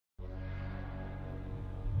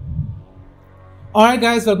Alright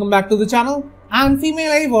guys, welcome back to the channel, and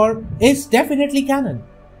female Eivor is definitely canon.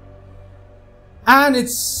 And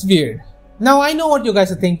it's weird. Now I know what you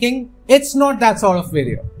guys are thinking, it's not that sort of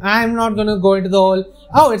video. I'm not gonna go into the whole,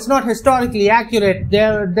 oh it's not historically accurate,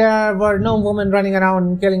 there were no women running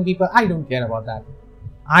around killing people. I don't care about that.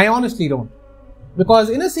 I honestly don't. Because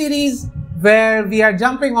in a series where we are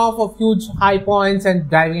jumping off of huge high points and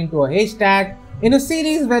diving into a haystack, in a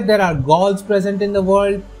series where there are gods present in the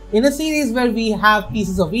world, in a series where we have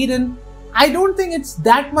pieces of Eden, I don't think it's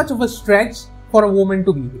that much of a stretch for a woman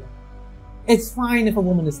to be here. It's fine if a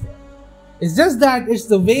woman is there. It's just that it's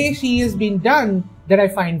the way she is being done that I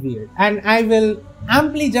find weird. And I will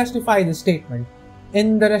amply justify this statement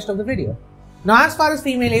in the rest of the video. Now as far as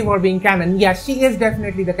female Eivor being canon, yes, she is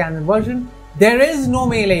definitely the canon version. There is no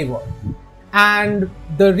male Eivor. And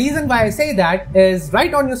the reason why I say that is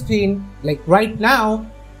right on your screen, like right now,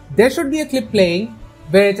 there should be a clip playing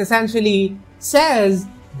which essentially says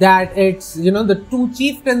that it's, the two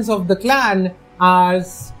chieftains of the clan are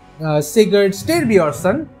Sigurd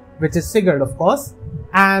Styrbjörnsson, which is Sigurd of course,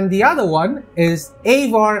 and the other one is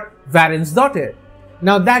Eivor Varinsdottir.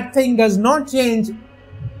 Now that thing does not change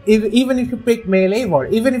even if you pick male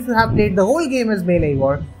Eivor. Even if you have played the whole game as male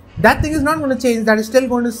Eivor, that thing is not going to change. That is still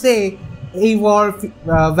going to say Eivor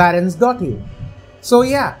Varinsdottir. So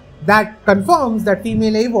yeah, that confirms that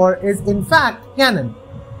female Eivor is in fact canon.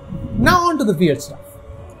 Now on to the weird stuff.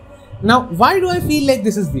 Now why do I feel like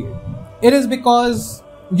this is weird? It is because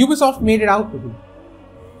Ubisoft made it out to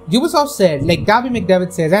be. Ubisoft said, like Gabby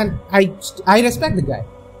McDevitt says, and I respect the guy.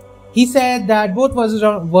 He said that both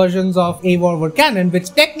versions of Eivor were canon, which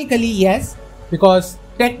technically yes, because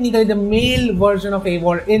technically the male version of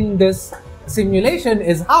Eivor in this simulation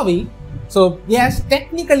is Havi. So yes,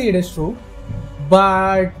 technically it is true,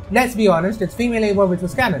 but let's be honest, it's female Eivor which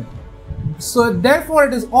was canon. So therefore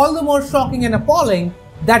it is all the more shocking and appalling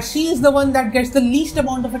that she is the one that gets the least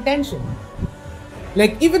amount of attention.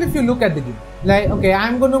 Like even if you look at the game, like okay,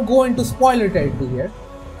 I'm going to go into spoiler territory here,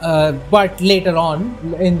 but later on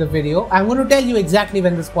in the video, I'm going to tell you exactly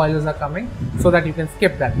when the spoilers are coming so that you can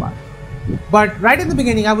skip that part. But right in the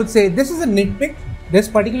beginning, I would say this is a nitpick. This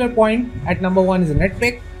particular point at number 1 is a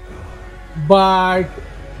nitpick, but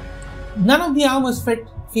none of the armors fit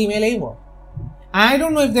female Eivor. I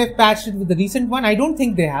don't know if they've patched it with the recent one. I don't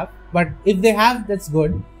think they have, but if they have, that's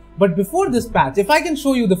good. But before this patch, if I can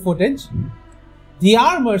show you the footage, the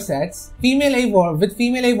armor sets, with female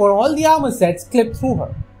Eivor, all the armor sets clip through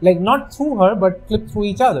her. Like not through her, but clip through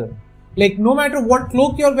each other. Like no matter what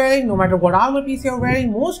cloak you're wearing, no matter what armor piece you're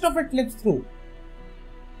wearing, most of it clips through.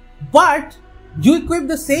 But you equip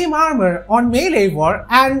the same armor on male Eivor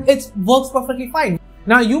and it works perfectly fine.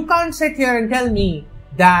 Now you can't sit here and tell me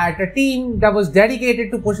that a team that was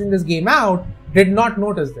dedicated to pushing this game out did not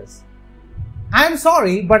notice this. I'm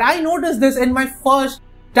sorry, but I noticed this in my first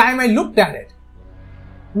time I looked at it.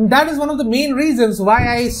 That is one of the main reasons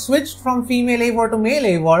why I switched from female Eivor to male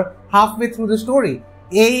Eivor halfway through the story.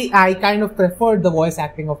 I kind of preferred the voice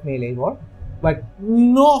acting of male Eivor, but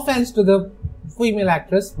no offense to the female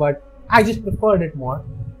actress, but I just preferred it more.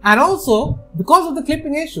 And also, because of the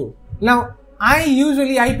clipping issue. Now, I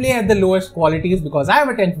play at the lowest qualities because I have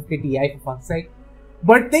a 1050 Ti for fuck's sake.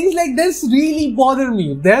 But things like this really bother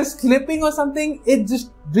me. If there's clipping or something, it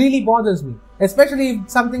just really bothers me. Especially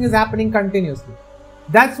if something is happening continuously.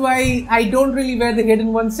 That's why I don't really wear the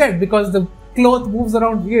hidden one set, because the cloth moves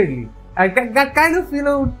around weirdly. That kind of,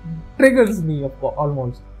 triggers me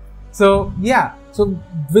almost. So yeah, so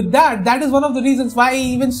with that is one of the reasons why I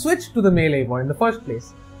even switched to the male Eivor in the first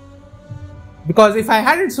place. Because if I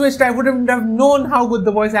hadn't switched, I wouldn't have known how good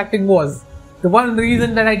the voice acting was. The one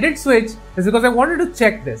reason that I did switch is because I wanted to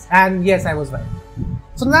check this, and yes, I was right.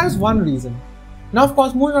 So that is one reason. Now of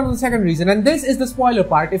course, moving on to the second reason, and this is the spoiler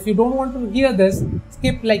part. If you don't want to hear this,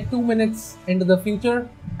 skip like 2 minutes into the future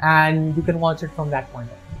and you can watch it from that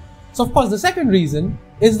point on. So of course, the second reason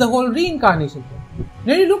is the whole reincarnation thing.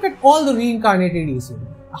 Now you look at all the reincarnated Isu.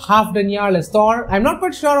 Halfdan Jarl as Thor. I'm not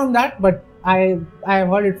quite sure on that, but I have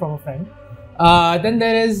heard it from a friend. Then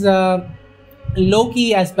there is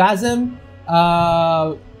Loki as Bazim,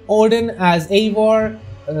 Odin as Eivor,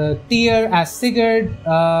 Tyr as Sigurd,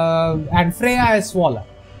 and Freya as Svala.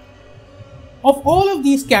 Of all of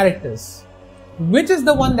these characters, which is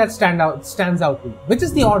the one that stands out to you? Which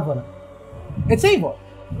is the odd one? It's Eivor.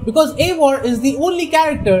 Because Eivor is the only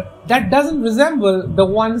character that doesn't resemble the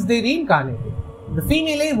ones they reincarnated. The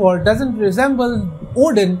female Eivor doesn't resemble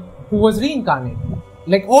Odin, who was reincarnated.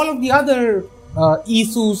 Like all of the other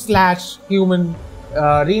Isu/human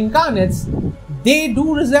reincarnates, they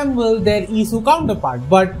do resemble their Isu counterpart,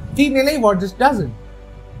 but female Eivor just doesn't.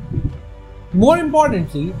 More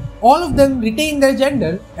importantly, all of them retain their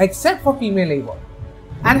gender except for female Eivor.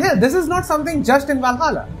 And hell, this is not something just in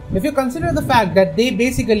Valhalla. If you consider the fact that they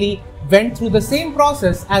basically went through the same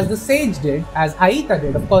process as the Sage did, as Aita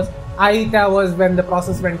did. Of course, Aita was when the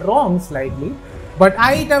process went wrong slightly, but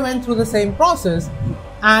Aita went through the same process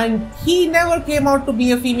and he never came out to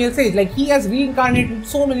be a female Sage. Like, he has reincarnated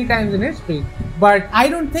so many times in history, but I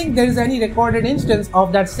don't think there is any recorded instance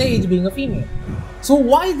of that Sage being a female. So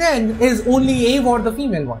why then is only Eivor the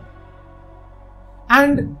female one?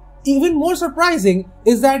 And even more surprising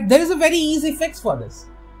is that there is a very easy fix for this.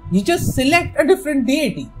 You just select a different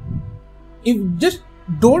deity. If just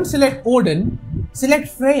don't select Odin, select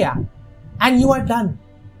Freya, and you are done.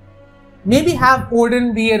 Maybe have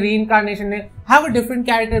Odin be a reincarnation, have a different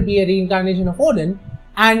character be a reincarnation of Odin,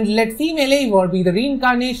 and let female Eivor be the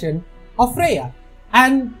reincarnation of Freya.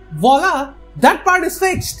 And voila, that part is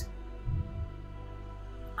fixed.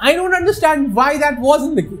 I don't understand why that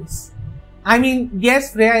wasn't the case. I mean,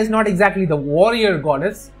 yes, Freya is not exactly the warrior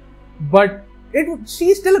goddess, but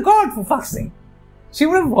she's still a god, for fuck's sake. She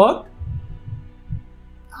would have worked.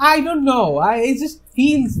 I don't know. It just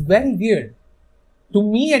feels very weird. To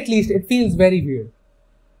me, at least, it feels very weird.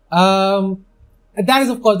 That is,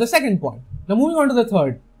 of course, the second point. Now, moving on to the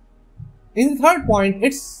third. In the third point,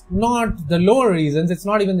 it's not the lore reasons, it's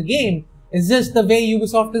not even the game, it's just the way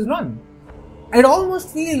Ubisoft is run. It almost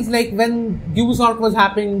feels like when Ubisoft was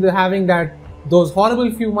having those horrible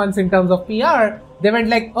few months in terms of PR, they went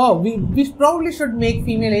like, oh, we probably should make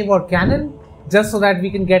female Eivor canon just so that we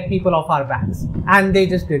can get people off our backs. And they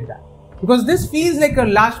just did that. Because this feels like a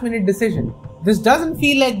last minute decision. This doesn't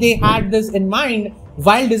feel like they had this in mind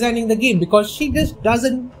while designing the game, because she just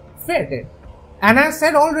doesn't fit it. And as I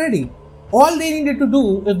said already, all they needed to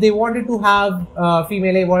do if they wanted to have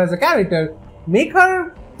female Eivor as a character, make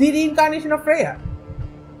her the reincarnation of Freya.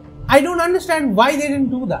 I don't understand why they didn't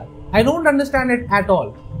do that. I don't understand it at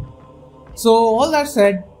all. So all that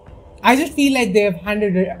said, I just feel like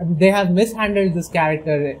they have mishandled this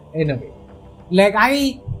character in a way. Like,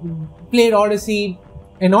 I played Odyssey.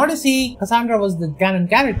 In Odyssey, Cassandra was the canon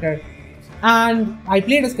character, and I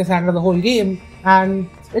played as Cassandra the whole game, and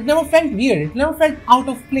it never felt weird. It never felt out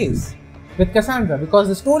of place with Cassandra, because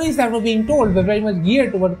the stories that were being told were very much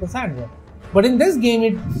geared towards Cassandra. But in this game,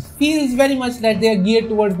 it feels very much like they are geared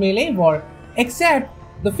towards male Eivor, except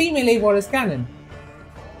the female Eivor is canon.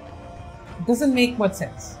 It doesn't make much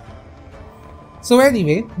sense. So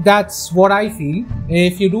anyway, that's what I feel.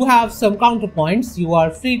 If you do have some counterpoints, you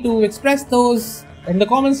are free to express those in the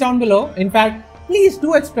comments down below. In fact, please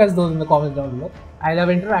do express those in the comments down below. I love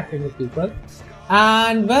interacting with people.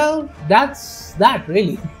 And well, that's that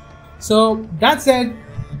really. So that said,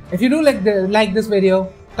 if you do like this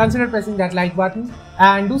video, consider pressing that like button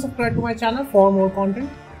and do subscribe to my channel for more content,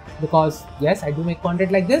 because yes, I do make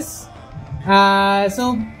content like this.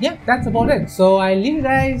 So yeah, that's about it. So I'll leave you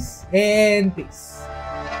guys in peace.